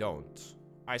suspect that we don't.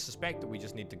 I suspect that we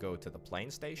just need to go to the plain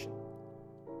station.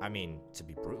 I mean, to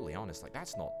be brutally honest, like,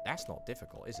 that's not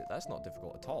difficult, is it? That's not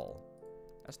difficult at all.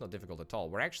 That's not difficult at all.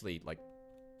 We're actually, like,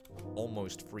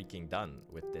 almost freaking done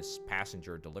with this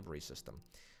passenger delivery system.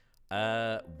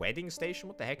 Wedding station?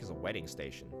 What the heck is a wedding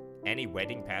station? Any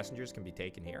wedding passengers can be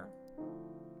taken here?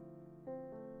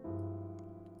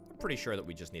 I'm pretty sure that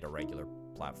we just need a regular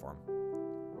platform.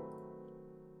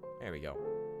 There we go.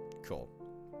 Cool.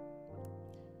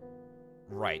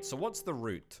 Right, so what's the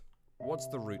route? What's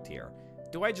the route here?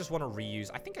 Do I just want to reuse?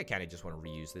 I think I kind of just want to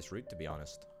reuse this route, to be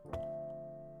honest.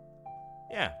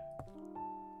 Yeah.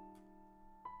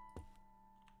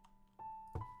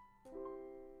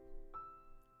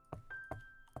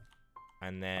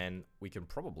 And then we can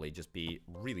probably just be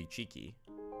really cheeky.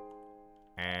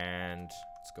 And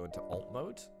let's go into alt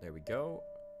mode. There we go.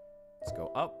 Let's go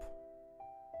up.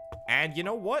 And you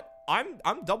know what?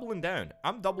 I'm doubling down.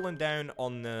 I'm doubling down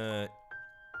on the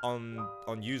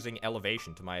on using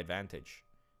elevation to my advantage.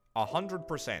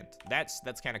 100%.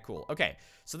 That's kind of cool. Okay,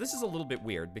 so this is a little bit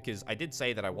weird because I did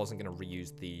say that I wasn't going to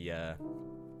reuse the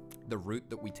route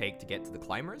that we take to get to the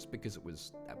climbers because it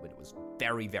was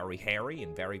very, very hairy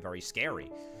and very, very scary.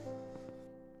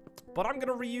 But I'm going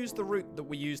to reuse the route that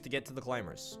we used to get to the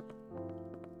climbers.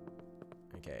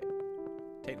 Okay.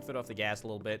 Take the foot off the gas a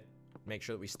little bit. Make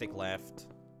sure that we stick left.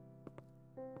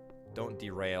 Don't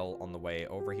derail on the way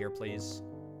over here, please.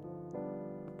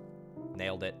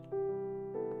 Nailed it.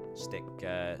 Stick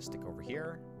over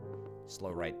here.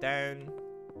 Slow right down.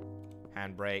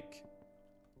 Handbrake.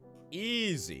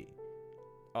 Easy.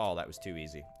 Oh, that was too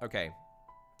easy. Okay.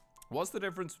 What's the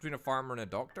difference between a farmer and a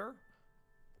doctor?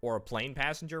 Or a plane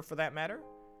passenger, for that matter?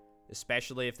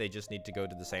 Especially if they just need to go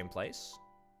to the same place?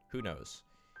 Who knows?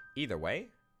 Either way,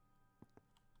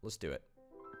 let's do it.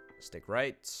 Stick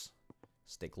right.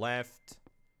 Stick left.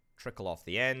 Trickle off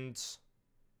the ends.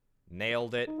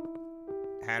 Nailed it.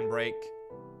 Handbrake.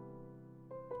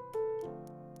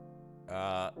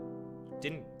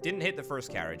 Didn't hit the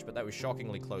first carriage, but that was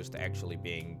shockingly close to actually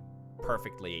being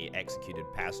perfectly executed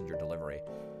passenger delivery.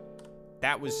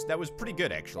 That was pretty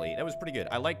good, actually. That was pretty good.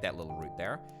 I like that little route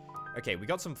there. Okay, we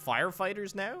got some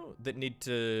firefighters now that need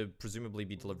to presumably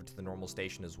be delivered to the normal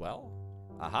station as well.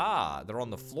 Aha, they're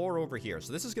on the floor over here.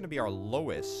 So this is going to be our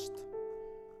lowest.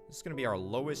 This is going to be our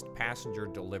lowest passenger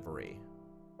delivery.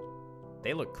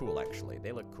 They look cool, actually.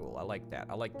 They look cool. I like that.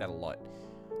 I like that a lot.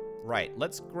 Right,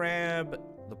 let's grab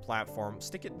the platform.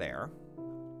 Stick it there.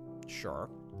 Sure.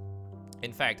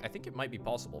 In fact, I think it might be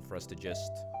possible for us to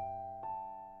just...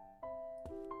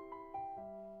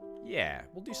 Yeah,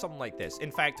 we'll do something like this.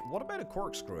 In fact, what about a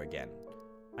corkscrew again?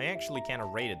 I actually kind of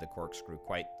rated the corkscrew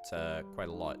quite a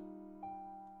lot.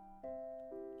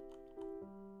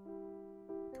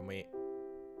 Can we...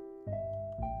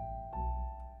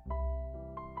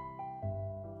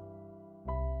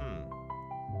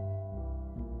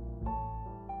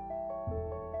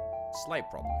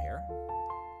 Slight problem here.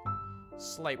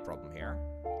 Slight problem here.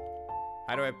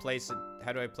 How do I place it?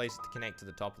 How do I place it to connect to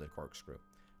the top of the corkscrew?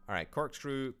 All right,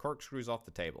 corkscrew's off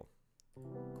the table.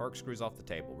 Corkscrew's off the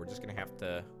table. We're just gonna have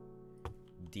to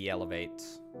de-elevate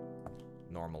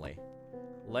normally.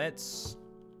 Let's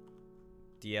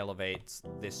de-elevate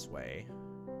this way.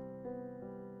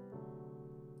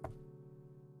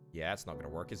 Yeah, that's not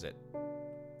gonna work, is it?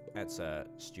 That's a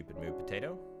stupid move,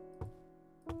 potato.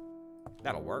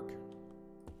 That'll work.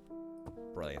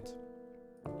 Brilliant.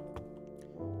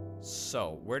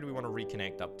 So, where do we want to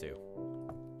reconnect up to?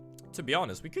 To be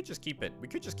honest, we could just keep it. We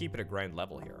could just keep it at ground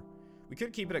level here. We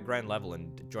could keep it at ground level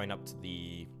and join up to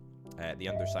the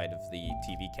underside of the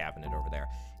TV cabinet over there.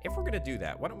 If we're gonna do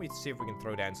that, why don't we see if we can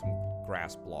throw down some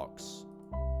grass blocks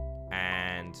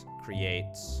and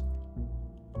create,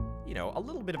 you know, a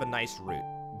little bit of a nice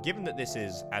route. Given that this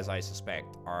is, as I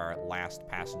suspect, our last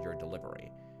passenger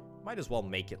delivery, might as well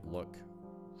make it look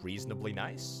reasonably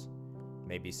nice.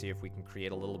 Maybe see if we can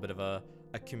create a little bit of a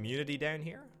community down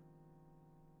here.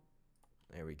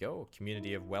 There we go. A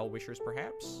community of well-wishers,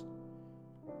 perhaps.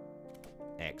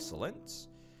 Excellent.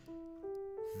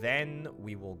 Then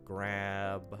we will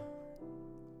grab...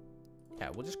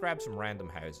 Yeah, we'll just grab some random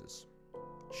houses.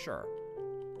 Sure.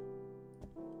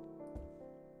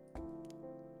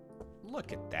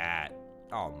 Look at that.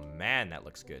 Oh, man, that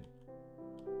looks good.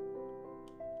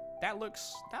 That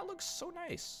looks so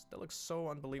nice. That looks so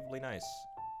unbelievably nice.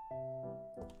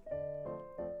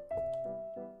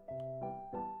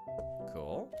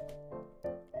 Cool.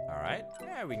 Alright.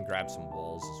 Yeah, we can grab some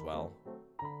walls as well.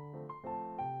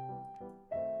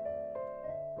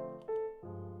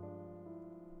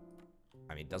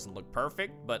 I mean, it doesn't look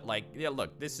perfect, but like, yeah,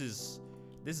 look, this is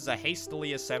a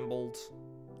hastily assembled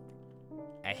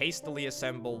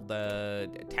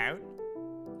town.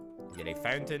 You get a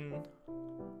fountain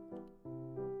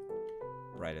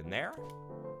right in there.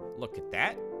 Look at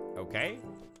that. Okay.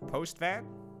 Post van.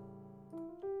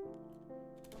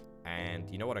 And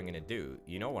you know what I'm gonna do?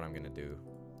 You know what I'm gonna do?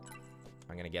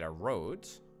 I'm gonna get a road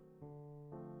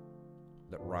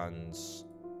that runs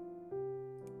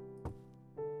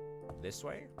this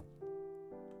way.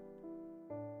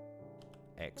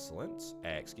 Excellent.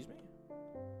 Excuse me.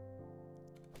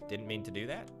 Didn't mean to do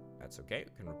that. That's okay.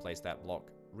 We can replace that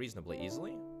block reasonably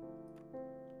easily.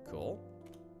 Cool.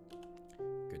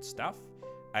 Good stuff.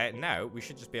 Now, we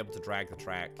should just be able to drag the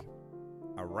track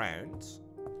around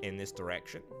in this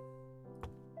direction.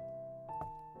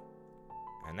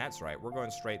 And that's right. We're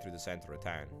going straight through the center of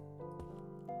town.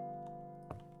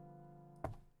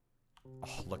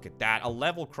 Oh, look at that. A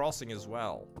level crossing as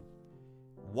well.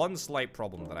 One slight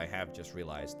problem that I have just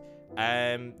realized.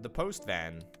 The post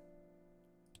van,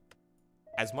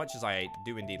 as much as I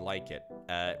do indeed like it,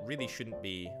 really shouldn't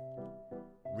be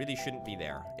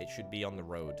there. It should be on the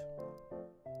road.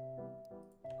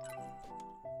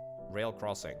 Rail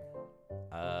crossing.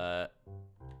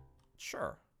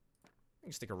 Sure. We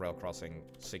can stick a rail crossing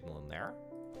signal in there.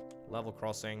 Level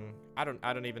crossing. I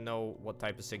don't even know what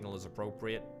type of signal is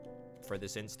appropriate for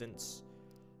this instance.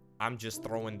 I'm just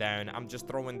throwing down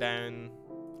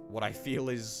what I feel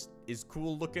is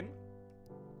cool looking.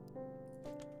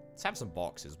 Let's have some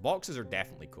boxes. Boxes are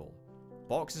definitely cool.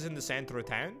 Boxes in the center of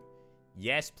town?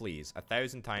 Yes, please.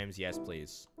 1,000 times yes,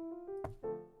 please.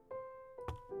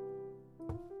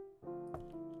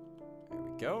 There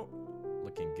we go.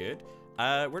 Looking good.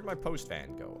 Where'd my post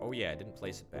van go? Oh yeah, I didn't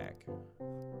place it back.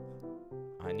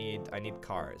 I need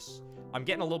cars. I'm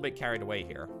getting a little bit carried away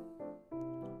here.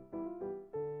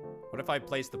 What if I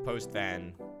place the post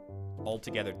van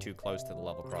altogether too close to the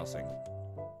level crossing?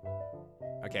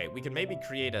 Okay, we can maybe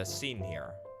create a scene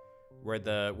here where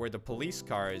the police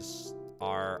cars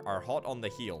are hot on the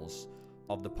heels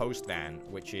of the post van,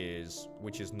 which is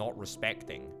not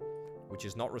respecting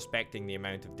the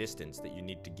amount of distance that you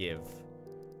need to give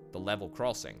the level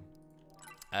crossing.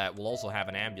 We'll also have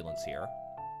an ambulance here.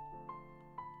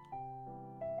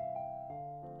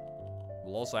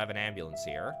 We'll also have an ambulance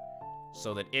here,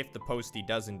 so that if the postie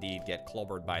does indeed get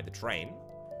clobbered by the train,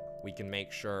 we can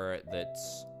make sure that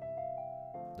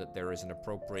there is an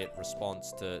appropriate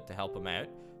response to help him out.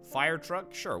 Fire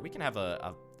truck, sure, we can have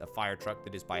a fire truck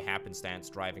that is by happenstance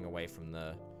driving away from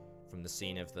the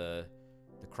scene of the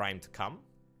crime to come.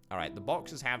 All right, the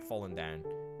boxes have fallen down,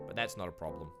 but that's not a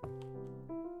problem.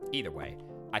 Either way,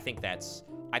 I think that's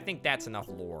enough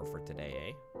lore for today,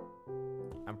 eh?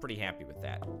 I'm pretty happy with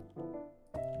that.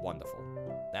 Wonderful.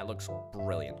 That looks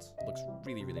brilliant. It looks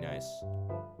really, really nice.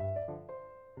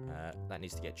 That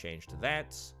needs to get changed to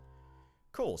that.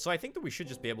 Cool. So I think that we should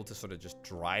just be able to sort of just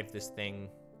drive this thing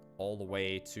all the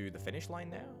way to the finish line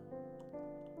now.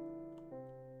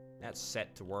 That's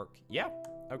set to work. Yeah.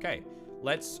 Okay.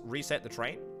 Let's reset the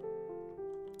train.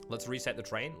 Let's reset the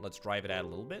train. Let's drive it out a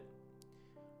little bit.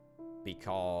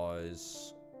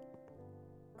 Because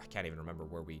I can't even remember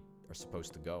where we are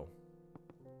supposed to go.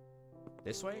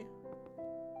 This way?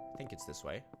 I think it's this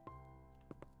way.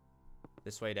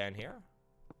 This way down here?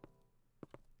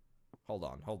 Hold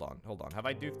on, hold on, hold on. Have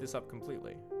I doofed this up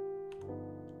completely?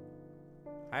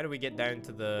 How do we get down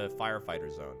to the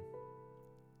firefighter zone?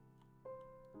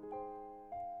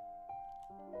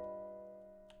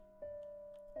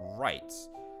 Right.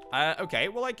 Okay,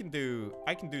 well I can do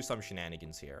some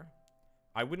shenanigans here.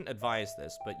 I wouldn't advise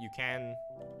this, but you can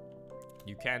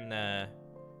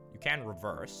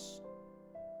reverse.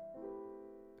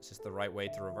 Is this the right way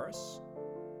to reverse?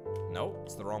 No,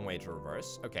 it's the wrong way to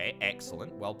reverse. Okay,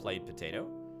 excellent. Well played, potato.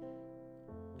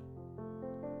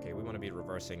 Okay, we want to be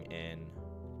reversing in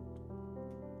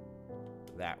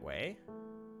that way.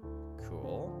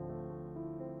 Cool.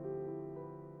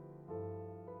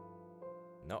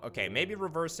 No, okay, maybe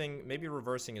reversing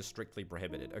is strictly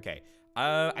prohibited. Okay.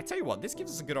 I tell you what, this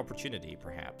gives us a good opportunity,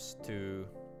 perhaps, to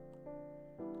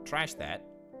trash that.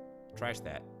 Trash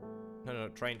that. No,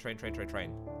 train.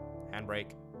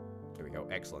 Handbrake. There we go,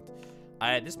 excellent.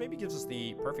 This maybe gives us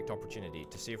the perfect opportunity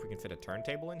to see if we can fit a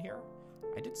turntable in here.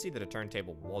 I did see that a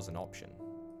turntable was an option.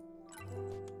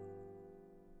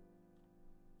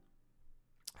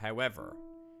 However,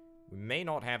 we may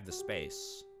not have the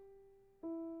space.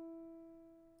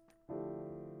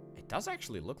 It does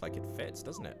actually look like it fits,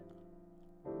 doesn't it?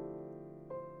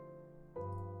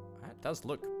 That does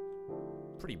look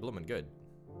pretty bloomin' good.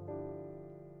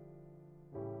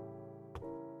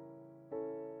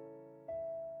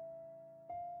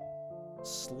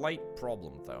 Slight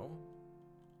problem, though.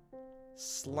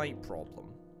 Slight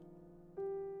problem.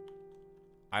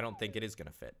 I don't think it is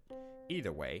gonna fit.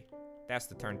 Either way, that's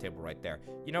the turntable right there.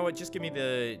 You know what? Just give me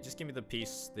the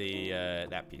piece,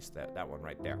 that piece, that one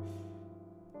right there.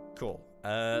 Cool.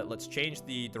 Let's change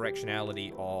the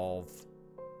directionality of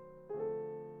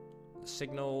the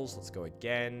signals. Let's go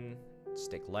again.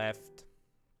 Stick left.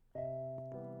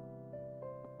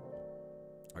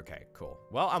 Okay, cool.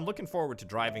 Well, I'm looking forward to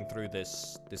driving through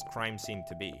this crime scene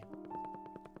to be.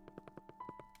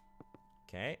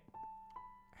 Okay.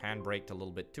 Handbraked a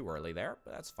little bit too early there,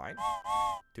 but that's fine.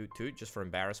 Toot toot, just for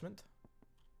embarrassment.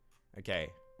 Okay.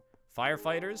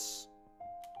 Firefighters.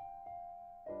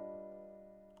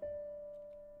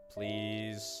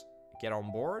 Please get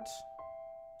on board.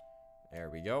 There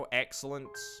we go. Excellent.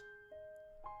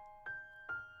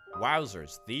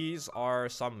 Wowzers. These are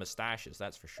some mustaches,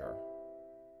 that's for sure.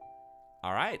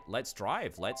 Alright, let's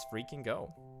drive. Let's freaking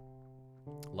go.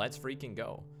 Let's freaking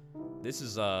go. This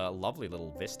is a lovely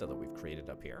little vista that we've created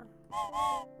up here.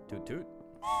 Toot toot.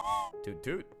 Toot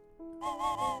toot.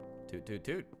 Toot toot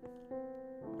toot.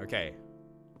 Okay.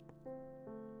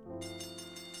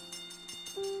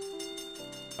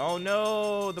 Oh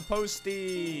no, the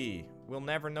postie! We'll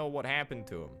never know what happened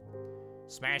to him.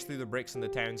 Smashed through the bricks in the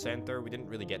town center. We didn't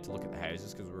really get to look at the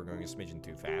houses because we were going a smidgen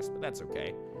too fast, but that's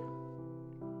okay.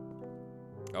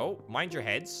 Oh, mind your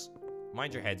heads.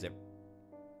 Mind your heads,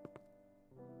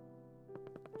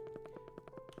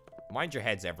 mind your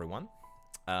heads, everyone.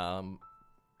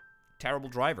 Terrible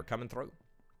driver coming through.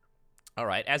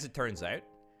 Alright, as it turns out,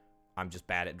 I'm just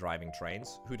bad at driving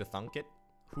trains. Who'da thunk it?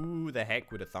 Who the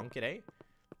heck would have thunk it, eh?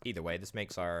 Either way, this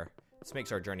makes our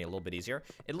journey a little bit easier.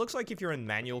 It looks like if you're in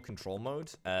manual control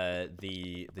mode,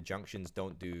 the junctions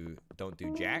don't do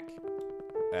jack.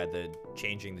 The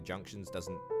changing the junctions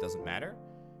doesn't matter.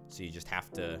 So you just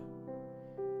have to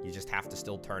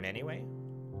still turn anyway.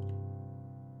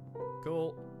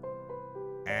 Cool.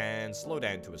 And slow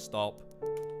down to a stop.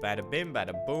 Bada bim,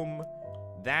 bada boom.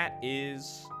 That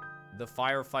is the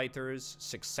firefighters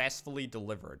successfully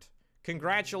delivered.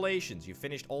 Congratulations, you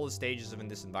finished all the stages of in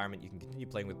this environment. You can continue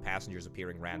playing with passengers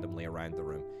appearing randomly around the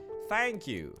room. Thank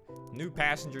you. New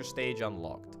passenger stage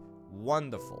unlocked.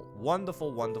 Wonderful.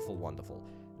 Wonderful, wonderful, wonderful.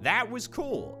 That was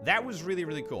cool. That was really,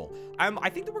 really cool. I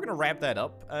think that we're gonna wrap that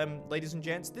up, ladies and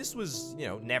gents. This was, you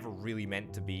know, never really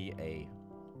meant to be a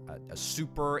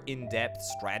super in-depth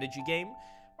strategy game,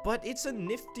 but it's a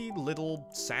nifty little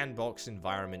sandbox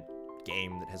environment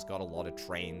game that has got a lot of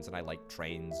trains, and I like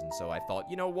trains, and so I thought,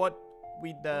 you know what,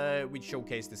 we'd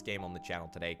showcase this game on the channel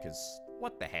today, because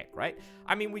what the heck, right?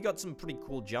 I mean, we got some pretty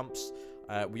cool jumps.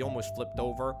 We almost flipped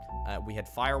over. We had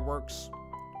fireworks.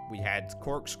 We had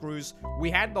corkscrews.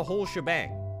 We had the whole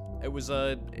shebang. It was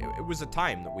a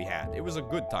time that we had. It was a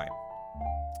good time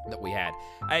that we had.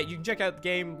 You can check out the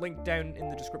game, link down in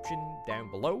the description down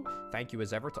below. Thank you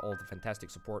as ever to all the fantastic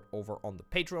support over on the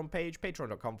Patreon page,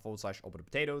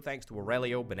 patreon.com/openpotato. Thanks to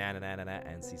Aurelio, Banana,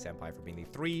 and C Senpai for being the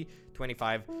 $3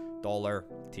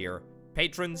 $25 tier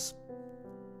patrons.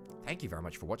 Thank you very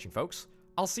much for watching, folks.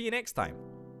 I'll see you next time.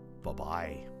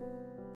 Bye-bye.